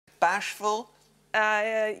Bashful?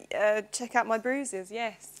 Check out my bruises,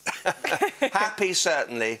 yes. Happy,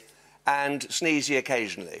 certainly, and sneezy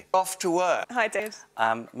occasionally. Off to work. Hi, David.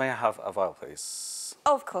 May I have a vowel, please?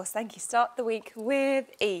 Of course, thank you. Start the week with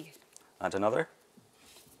E. And another?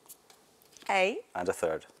 A. And a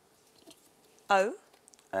third. O.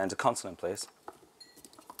 And a consonant, please.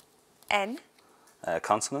 N.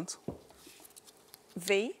 Consonant.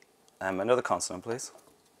 V. Another consonant, please.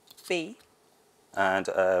 B. And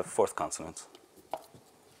a fourth consonant.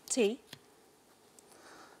 T.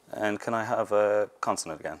 And can I have a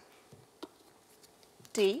consonant again?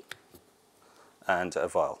 D. And a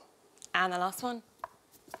vowel. And the last one.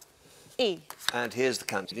 E. And here's the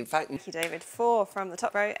counting. In fact, Thank you, David. 4 from the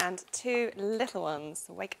top row and 2 little ones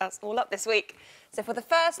to wake us all up this week. So for the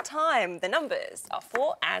first time, the numbers are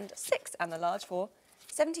 4 and 6, and the large 4,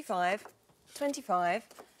 75, 25,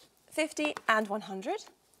 50 and 100.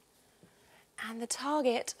 And the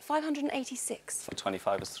target, 586.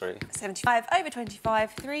 25 is 3. 75 over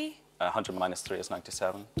 25, 3. 100 minus 3 is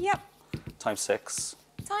 97. Yep. Times 6.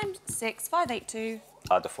 Times 6, 582.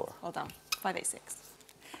 Add the 4. Well done. 586.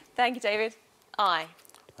 Thank you, David. I.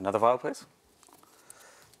 Another vowel, please.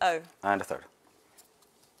 O. And a third.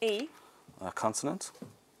 E. A consonant.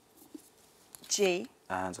 G.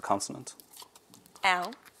 And a consonant.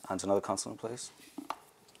 L. And another consonant, please.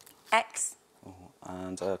 X.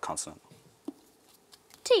 And a consonant.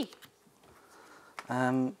 T.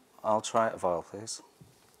 I'll try a vowel, please.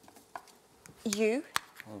 U.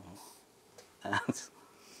 And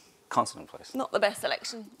consonant, please. Not the best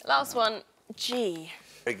selection. Last one, G.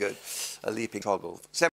 very good. A leaping toggle.